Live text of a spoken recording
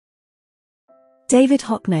David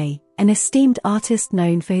Hockney, an esteemed artist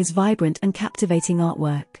known for his vibrant and captivating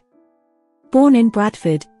artwork. Born in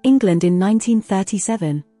Bradford, England in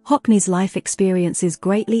 1937, Hockney's life experiences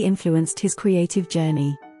greatly influenced his creative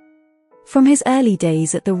journey. From his early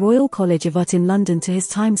days at the Royal College of Art in London to his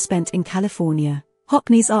time spent in California,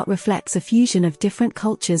 Hockney's art reflects a fusion of different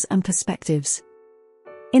cultures and perspectives.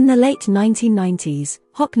 In the late 1990s,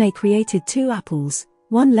 Hockney created 2 apples,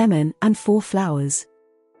 1 lemon and 4 flowers.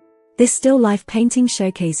 This still-life painting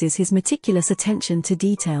showcases his meticulous attention to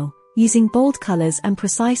detail, using bold colors and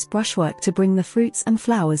precise brushwork to bring the fruits and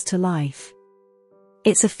flowers to life.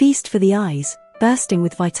 It's a feast for the eyes, bursting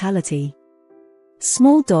with vitality.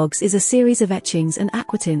 Small Dogs is a series of etchings and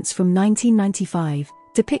aquatints from 1995,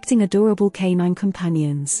 depicting adorable canine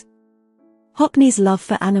companions. Hockney's love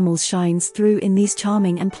for animals shines through in these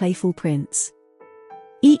charming and playful prints.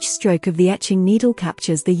 Each stroke of the etching needle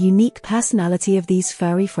captures the unique personality of these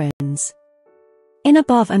furry friends. In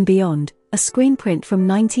Above and Beyond, a screenprint from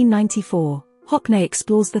 1994, Hockney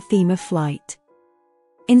explores the theme of flight.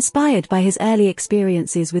 Inspired by his early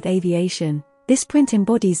experiences with aviation, this print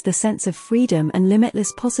embodies the sense of freedom and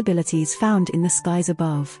limitless possibilities found in the skies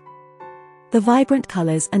above. The vibrant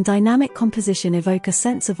colors and dynamic composition evoke a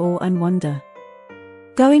sense of awe and wonder.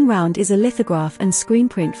 Going Round is a lithograph and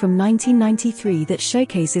screenprint from 1993 that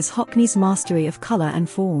showcases Hockney's mastery of color and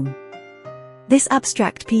form. This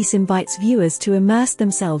abstract piece invites viewers to immerse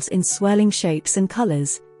themselves in swirling shapes and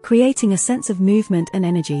colors, creating a sense of movement and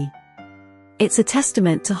energy. It's a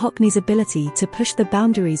testament to Hockney's ability to push the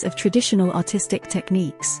boundaries of traditional artistic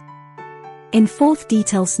techniques. In 4th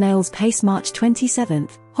Detail Snails Pace March 27,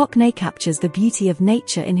 Hockney captures the beauty of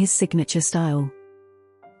nature in his signature style.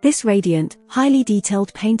 This radiant, highly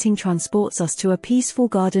detailed painting transports us to a peaceful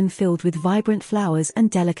garden filled with vibrant flowers and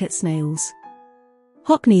delicate snails.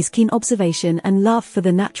 Hockney's keen observation and love for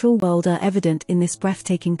the natural world are evident in this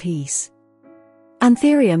breathtaking piece.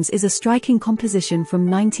 Antheriums is a striking composition from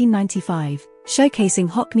 1995, showcasing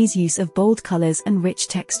Hockney's use of bold colors and rich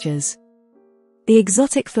textures. The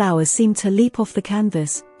exotic flowers seem to leap off the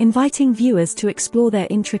canvas, inviting viewers to explore their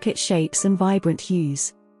intricate shapes and vibrant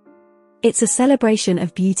hues. It's a celebration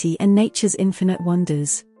of beauty and nature's infinite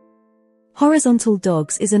wonders. Horizontal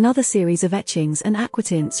Dogs is another series of etchings and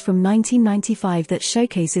aquatints from 1995 that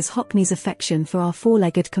showcases Hockney's affection for our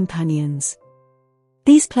 4-legged companions.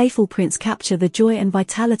 These playful prints capture the joy and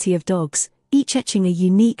vitality of dogs, each etching a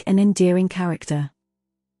unique and endearing character.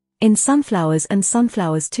 In Sunflowers and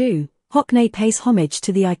Sunflowers 2, Hockney pays homage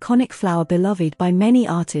to the iconic flower beloved by many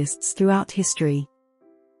artists throughout history.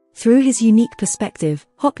 Through his unique perspective,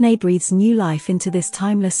 Hockney breathes new life into this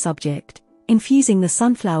timeless subject, infusing the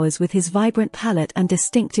sunflowers with his vibrant palette and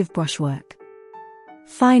distinctive brushwork.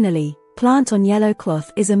 Finally, Plant on Yellow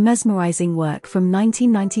Cloth is a mesmerizing work from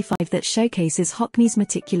 1995 that showcases Hockney's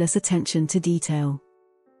meticulous attention to detail.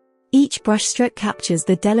 Each brushstroke captures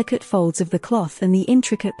the delicate folds of the cloth and the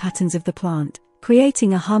intricate patterns of the plant,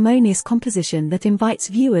 creating a harmonious composition that invites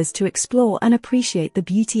viewers to explore and appreciate the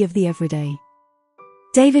beauty of the everyday.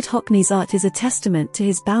 David Hockney's art is a testament to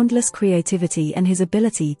his boundless creativity and his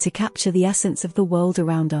ability to capture the essence of the world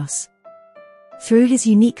around us. Through his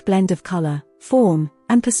unique blend of color, form,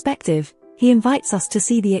 and perspective, he invites us to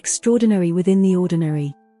see the extraordinary within the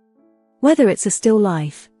ordinary. Whether it's a still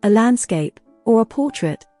life, a landscape, or a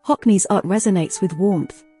portrait, Hockney's art resonates with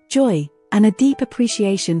warmth, joy, and a deep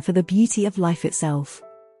appreciation for the beauty of life itself.